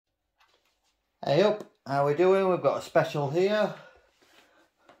Hey up, how we doing? We've got a special here.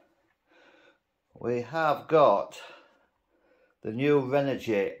 We have got the new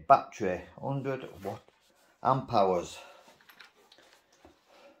Renogy battery, 100 amp hours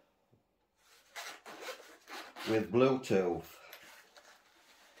with Bluetooth.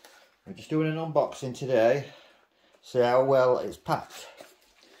 We're just doing an unboxing today, see how well it's packed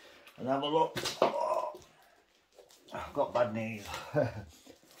and have a look. Oh, I've got bad knees.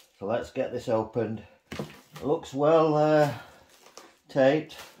 So let's get this opened. It looks well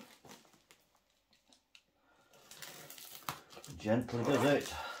taped. Gently does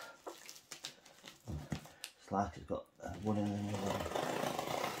it. It's like it's got one in the middle.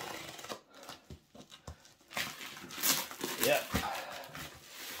 Yep.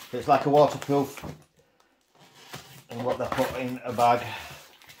 It's like a waterproof and what they put in a bag.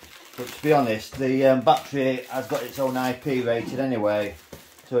 But to be honest, the battery has got its own IP rated anyway,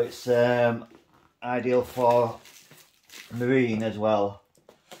 so it's ideal for marine as well.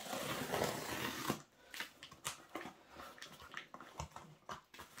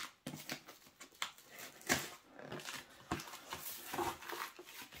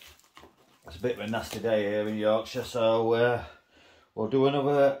 It's a bit of a nasty day here in Yorkshire, so we'll do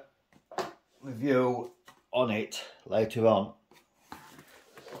another review on it later on.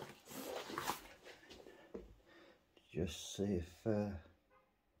 Just see if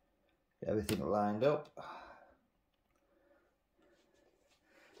everything lined up.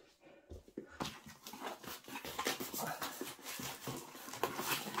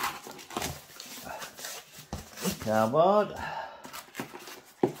 Cardboard.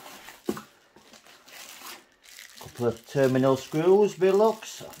 Couple of terminal screws,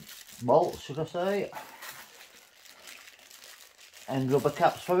 Velux, bolts should I say, and rubber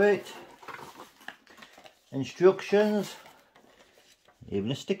caps for it. Instructions, even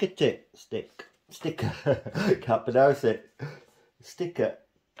a sticker sticker, can't pronounce it, sticker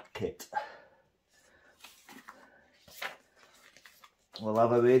kit. We'll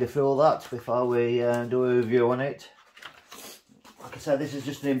have a read through all that before we do a review on it. Like I said, this is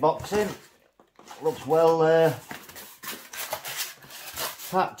just an unboxing. Looks well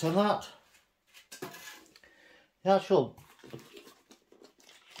packed and that. The actual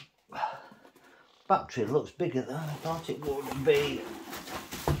battery looks bigger than I thought it would be.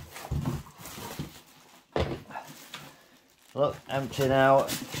 Look, empty now.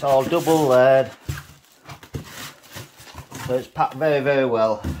 It's all double layered, so it's packed very, very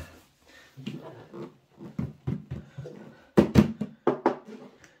well.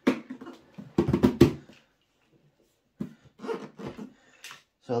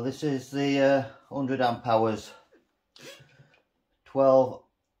 So this is the 100 amp hours,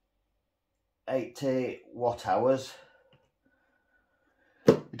 1280 watt hours.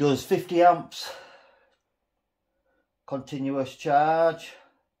 It does 50 amps continuous charge,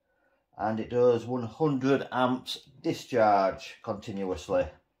 and it does 100 amps discharge continuously.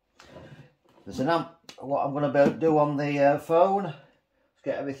 There's an amp, what I'm going to do on the phone to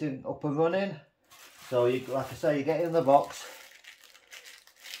get everything up and running. So you, like I say, you get in the box,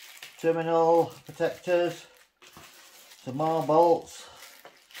 terminal protectors, some more bolts,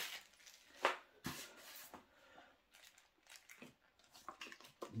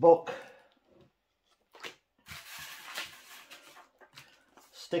 book,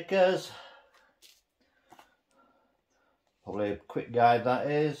 stickers, probably a quick guide that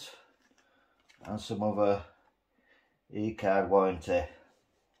is, and some other e-card warranty.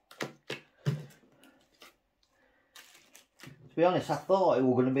 To be honest, I thought it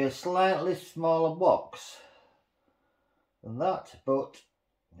was going to be a slightly smaller box than that, but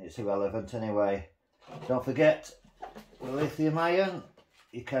it's irrelevant anyway. Don't forget, with lithium ion,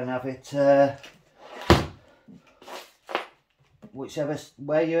 you can have it whichever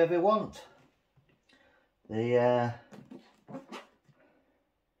way you ever want. The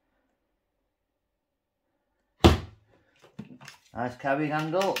nice carrying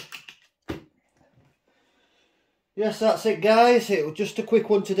handle. Yes, that's it guys. It was just a quick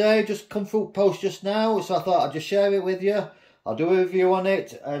one today, just come through post just now, so I thought I'd just share it with you. I'll do a review on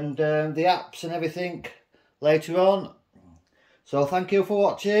it and the apps and everything later on. So thank you for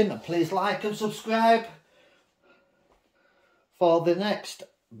watching. Please like and subscribe for the next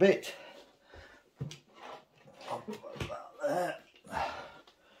bit. I'll put that there.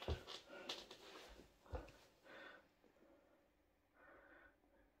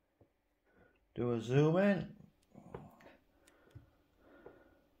 Do a zoom in.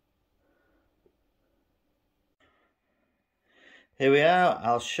 Here we are.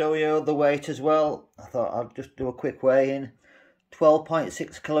 I'll show you the weight as well. I thought I'd just do a quick weigh in.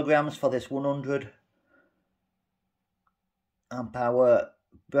 12.6 kilograms for this 100 amp hour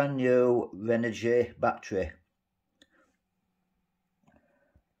brand new Renogy battery.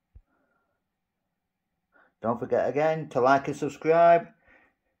 Don't forget again to like and subscribe.